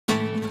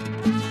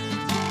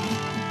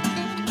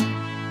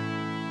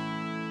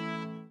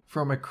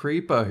From a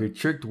creeper who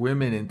tricked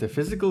women into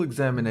physical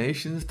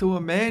examinations to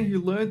a man who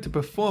learned to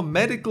perform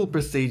medical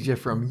procedure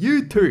from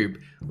YouTube,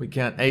 we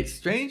count 8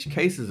 strange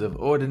cases of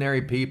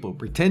ordinary people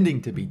pretending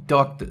to be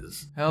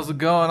doctors. How's it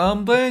going?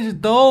 I'm Danger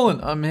Dolan.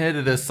 I'm here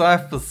to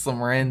decipher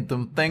some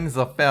random things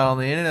I found on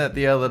the internet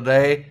the other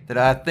day that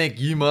I think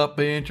you might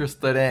be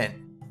interested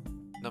in.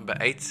 Number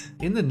 8.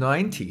 In the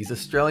 90s,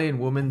 Australian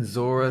woman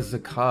Zora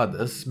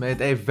Zakardis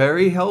made a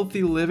very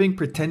healthy living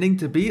pretending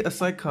to be a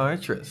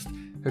psychiatrist.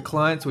 Her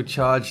clients were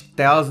charged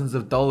thousands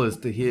of dollars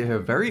to hear her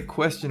very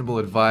questionable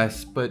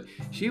advice, but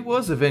she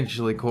was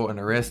eventually caught and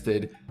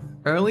arrested,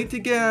 only to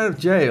get out of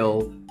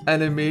jail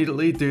and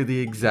immediately do the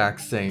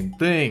exact same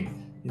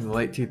thing. In the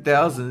late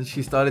 2000s,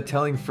 she started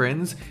telling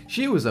friends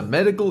she was a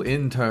medical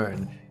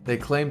intern. They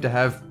claimed to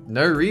have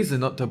no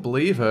reason not to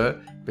believe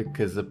her,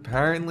 because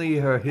apparently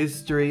her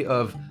history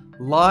of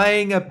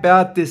lying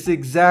about this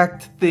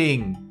exact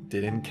thing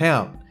didn't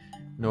count.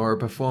 Nora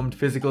performed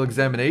physical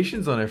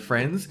examinations on her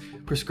friends,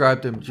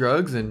 prescribed them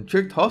drugs, and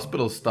tricked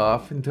hospital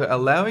staff into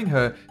allowing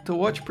her to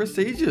watch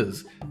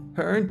procedures.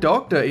 Her own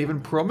doctor even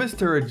promised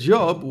her a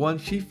job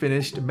once she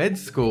finished med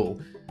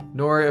school.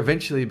 Nora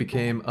eventually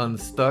became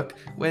unstuck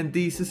when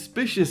the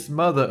suspicious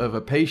mother of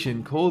a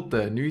patient called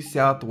the New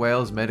South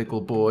Wales Medical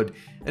Board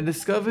and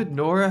discovered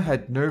Nora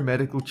had no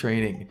medical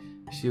training.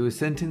 She was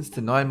sentenced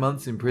to 9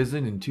 months in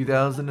prison in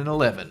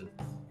 2011.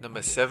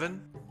 Number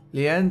 7.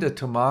 Leander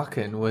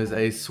Tomarken was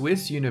a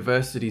Swiss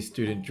university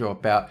student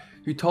dropout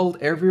who told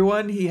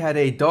everyone he had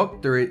a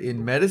doctorate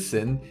in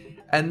medicine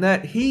and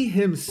that he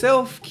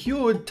himself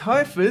cured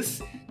typhus,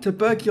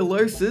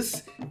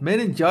 tuberculosis,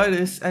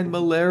 meningitis, and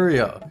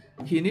malaria.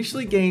 He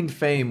initially gained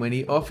fame when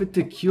he offered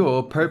to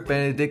cure Pope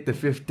Benedict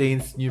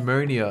XV's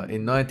pneumonia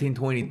in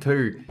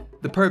 1922.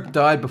 The Pope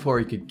died before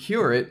he could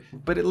cure it,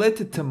 but it led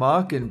to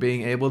Tomarken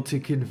being able to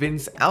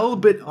convince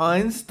Albert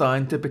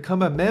Einstein to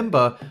become a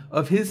member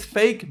of his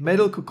fake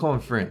medical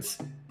conference,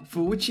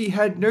 for which he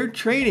had no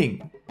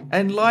training,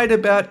 and lied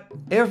about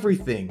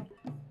everything.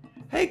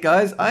 Hey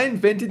guys, I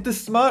invented the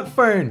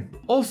smartphone!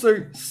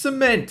 Also,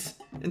 cement!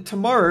 And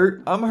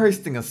tomorrow, I'm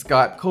hosting a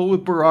Skype call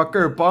with Barack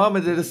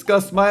Obama to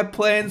discuss my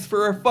plans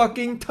for a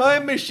fucking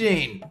time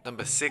machine!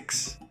 Number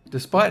 6.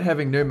 Despite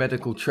having no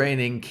medical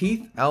training,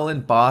 Keith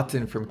Allen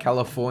Barton from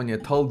California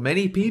told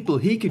many people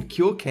he could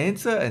cure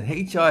cancer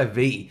and HIV.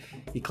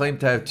 He claimed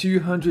to have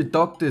 200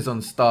 doctors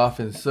on staff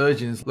and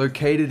surgeons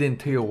located in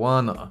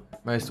Tijuana.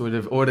 Most would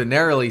have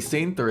ordinarily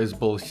seen through his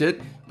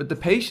bullshit, but the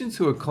patients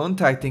who were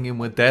contacting him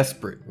were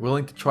desperate,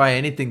 willing to try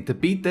anything to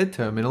beat their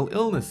terminal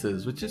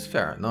illnesses, which is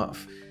fair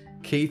enough.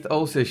 Keith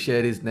also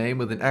shared his name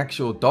with an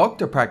actual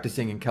doctor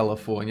practicing in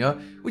California,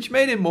 which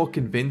made him more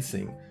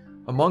convincing.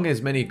 Among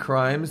his many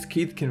crimes,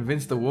 Keith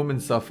convinced a woman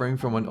suffering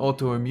from an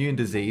autoimmune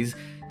disease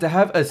to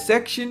have a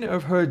section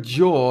of her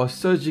jaw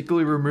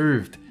surgically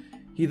removed.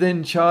 He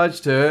then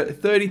charged her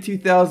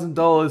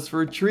 $32,000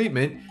 for a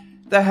treatment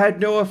that had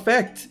no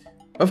effect.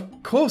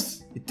 Of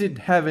course it didn't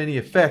have any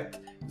effect.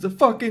 It's a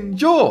fucking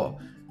jaw.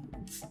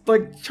 It's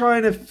like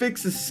trying to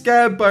fix a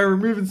scab by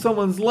removing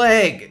someone's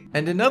leg.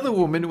 And another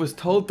woman was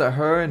told that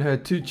her and her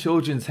 2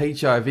 children's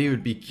HIV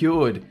would be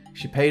cured.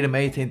 She paid him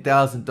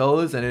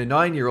 $18,000 and her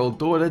 9-year-old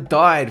daughter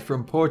died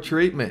from poor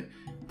treatment.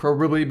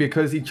 Probably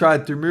because he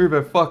tried to remove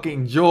her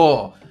fucking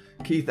jaw.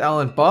 Keith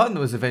Allen Barton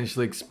was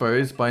eventually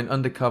exposed by an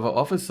undercover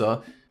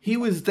officer. He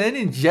was then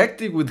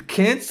injected with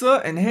cancer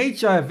and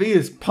HIV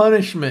as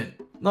punishment.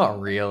 Not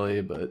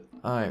really, but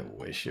I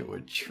wish it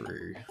were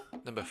true.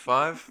 Number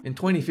 5. In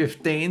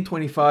 2015,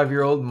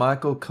 25-year-old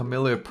Michael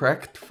Camillo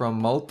Precht from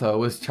Malta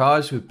was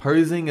charged with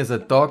posing as a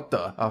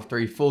doctor after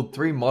he fooled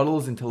 3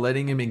 models into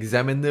letting him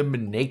examine them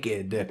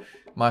naked.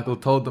 Michael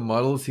told the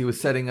models he was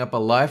setting up a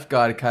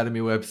lifeguard academy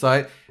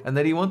website and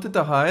that he wanted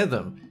to hire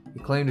them. He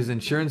claimed his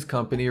insurance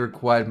company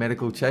required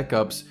medical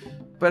checkups.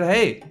 But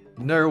hey,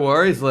 no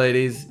worries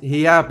ladies,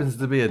 he happens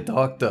to be a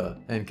doctor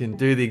and can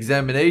do the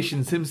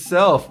examinations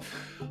himself.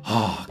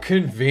 Oh,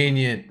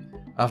 convenient.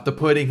 After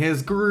putting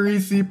his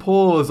greasy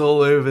paws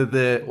all over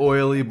their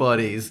oily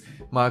bodies,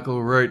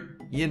 Michael wrote,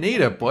 "You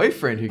need a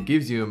boyfriend who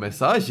gives you a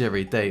massage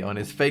every day" on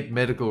his fake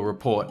medical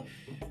report.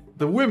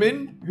 The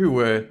women, who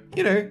were,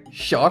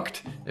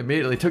 shocked,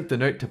 immediately took the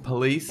note to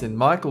police and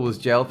Michael was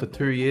jailed for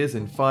 2 years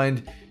and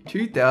fined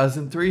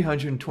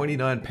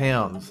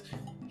 £2,329.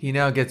 He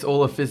now gets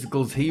all the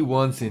physicals he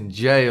wants in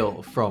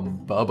jail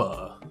from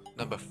Bubba.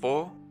 Number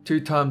 4.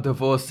 2-time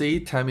divorcee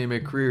Tammy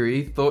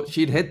McCreary thought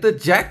she'd hit the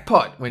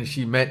jackpot when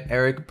she met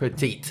Eric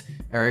Petit.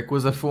 Eric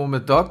was a former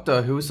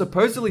doctor who was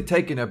supposedly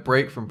taking a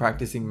break from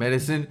practicing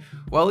medicine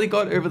while he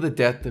got over the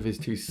death of his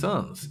 2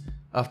 sons.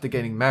 After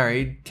getting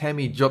married,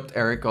 Tammy dropped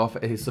Eric off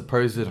at his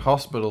supposed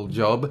hospital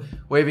job,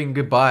 waving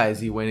goodbye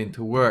as he went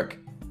into work.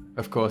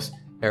 Of course,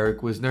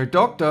 Eric was no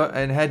doctor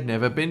and had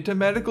never been to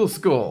medical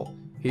school.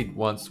 He'd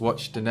once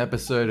watched an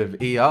episode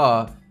of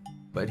ER,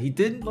 but he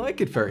didn't like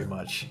it very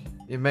much.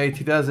 In May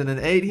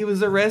 2008, he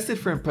was arrested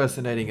for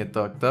impersonating a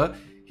doctor.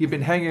 He'd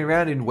been hanging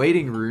around in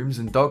waiting rooms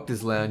and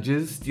doctors'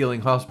 lounges, stealing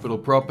hospital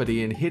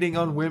property and hitting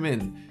on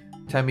women.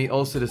 Tammy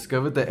also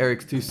discovered that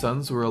Eric's 2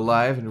 sons were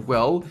alive and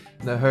well,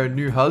 and that her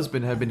new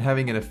husband had been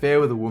having an affair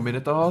with a woman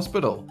at the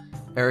hospital.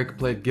 Eric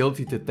pled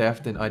guilty to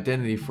theft and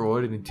identity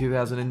fraud in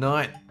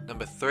 2009.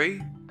 Number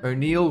 3.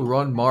 O'Neill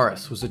Ron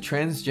Morris was a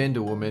transgender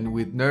woman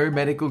with no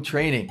medical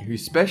training who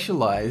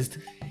specialized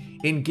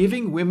in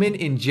giving women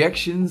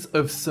injections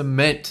of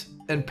cement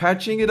and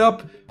patching it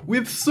up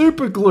with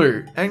super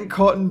glue and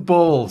cotton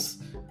balls.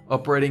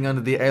 Operating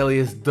under the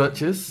alias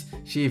Duchess,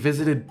 she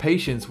visited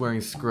patients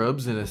wearing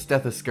scrubs and a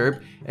stethoscope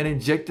and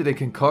injected a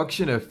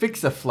concoction of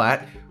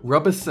fix-a-flat,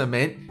 rubber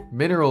cement,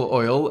 mineral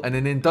oil, and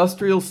an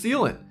industrial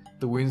sealant.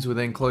 The wounds were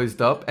then closed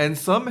up, and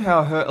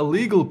somehow her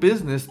illegal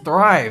business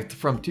thrived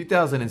from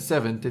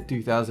 2007 to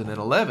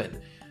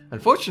 2011.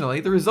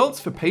 Unfortunately, the results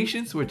for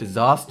patients were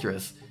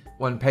disastrous.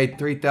 One paid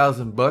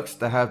 $3,000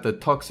 to have the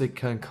toxic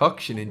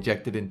concoction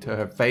injected into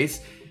her face,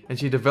 and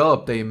she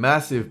developed a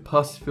massive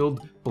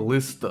pus-filled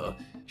blister.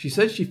 She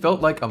said she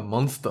felt like a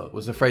monster,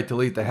 was afraid to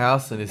leave the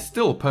house, and is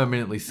still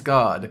permanently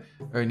scarred.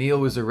 O'Neill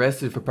was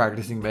arrested for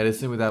practicing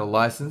medicine without a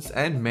license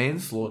and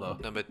manslaughter.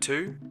 Number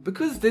 2.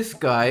 Because this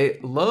guy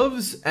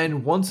loves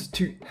and wants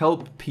to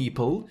help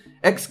people,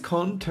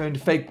 ex-con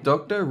turned fake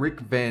doctor Rick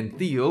Van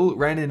Thiel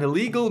ran an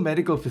illegal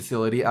medical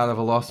facility out of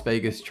a Las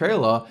Vegas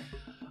trailer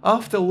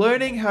after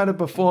learning how to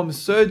perform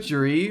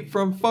surgery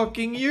from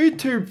fucking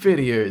YouTube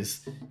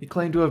videos. He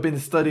claimed to have been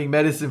studying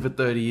medicine for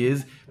 30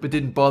 years, but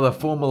didn't bother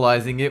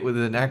formalizing it with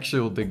an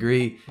actual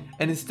degree,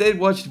 and instead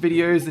watched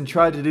videos and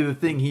tried to do the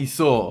thing he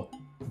saw.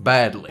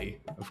 Badly,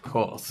 of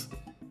course.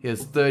 He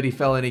has 30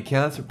 felony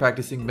counts for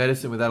practicing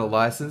medicine without a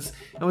license,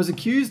 and was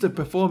accused of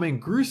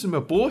performing gruesome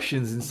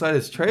abortions inside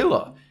his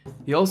trailer.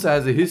 He also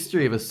has a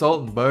history of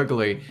assault and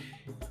burglary.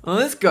 Well,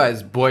 this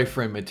guy's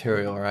boyfriend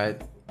material, right?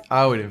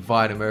 I would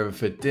invite him over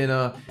for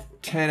dinner.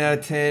 10 out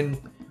of 10,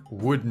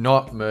 would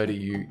not murder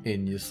you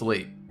in your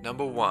sleep.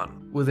 Number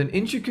 1. With an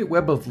intricate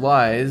web of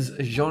lies,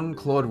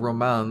 Jean-Claude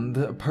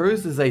Romand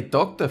posed as a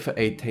doctor for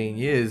 18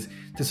 years.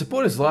 To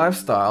support his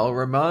lifestyle,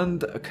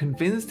 Romand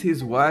convinced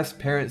his wife's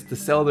parents to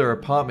sell their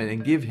apartment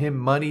and give him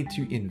money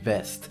to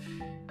invest.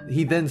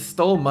 He then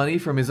stole money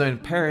from his own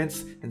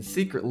parents and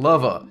secret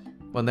lover.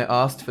 When they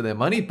asked for their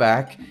money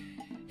back,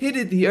 he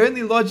did the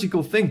only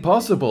logical thing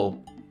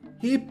possible.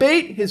 He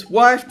beat his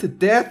wife to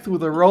death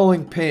with a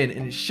rolling pin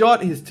and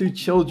shot his 2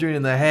 children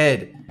in the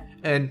head.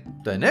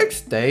 And the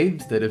next day,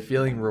 instead of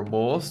feeling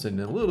remorse and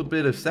a little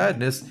bit of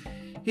sadness,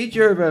 he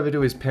drove over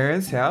to his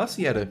parents' house.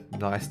 He had a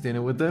nice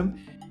dinner with them.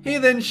 He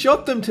then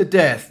shot them to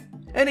death.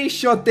 And he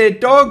shot their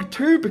dog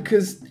too,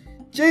 because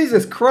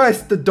Jesus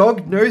Christ, the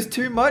dog knows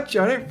too much?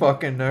 I don't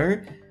fucking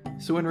know.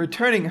 So when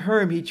returning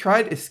home, he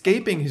tried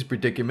escaping his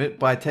predicament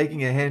by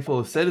taking a handful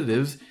of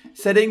sedatives,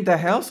 setting the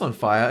house on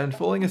fire and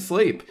falling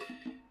asleep.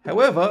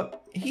 However,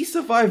 he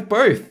survived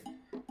both,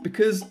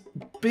 because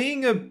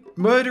being a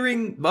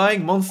murdering,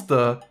 lying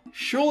monster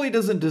surely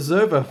doesn't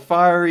deserve a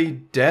fiery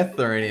death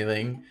or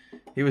anything.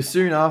 He was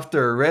soon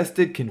after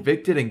arrested,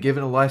 convicted, and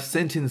given a life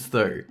sentence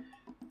though,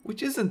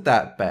 which isn't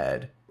that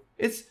bad.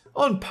 It's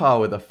on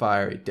par with a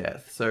fiery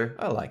death, so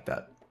I like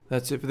that.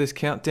 That's it for this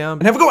countdown,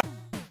 and have a good one!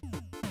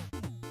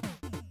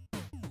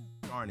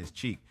 Scar on his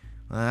cheek.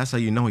 Well, that's how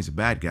you know he's a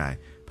bad guy.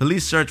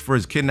 Police searched for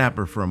his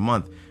kidnapper for a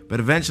month, but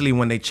eventually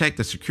when they checked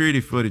the security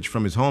footage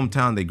from his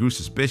hometown, they grew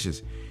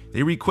suspicious.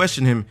 They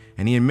re-questioned him,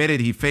 and he admitted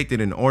he faked it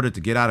in order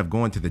to get out of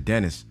going to the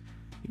dentist.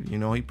 You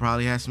know, he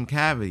probably had some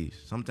cavities.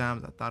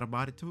 Sometimes I thought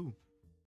about it too.